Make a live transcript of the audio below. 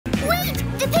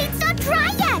The paint's not dry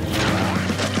yet!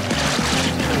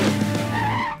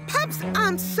 Pups,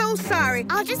 I'm so sorry.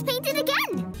 I'll just paint it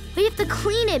again. But you have to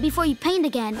clean it before you paint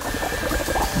again.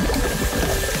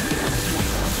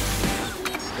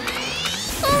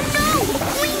 Oh no!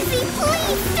 Queasy,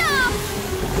 please stop!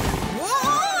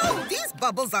 Whoa! These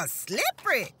bubbles are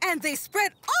slippery, and they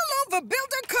spread all over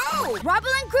Builder Code. Rubble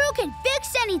and Crew can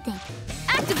fix anything.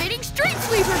 Activating street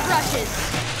sweeper brushes.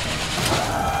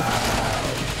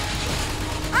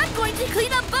 I'm going to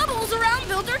clean up bubbles around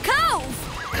Builder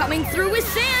Cove. Coming through with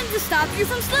sand to stop you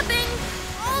from slipping.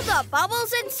 All the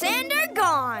bubbles and sand are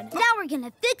gone. Now we're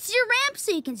gonna fix your ramp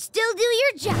so you can still do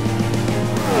your job.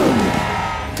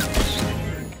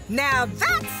 Now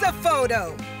that's a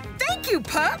photo. Thank you,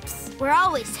 pups. We're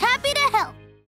always happy to help.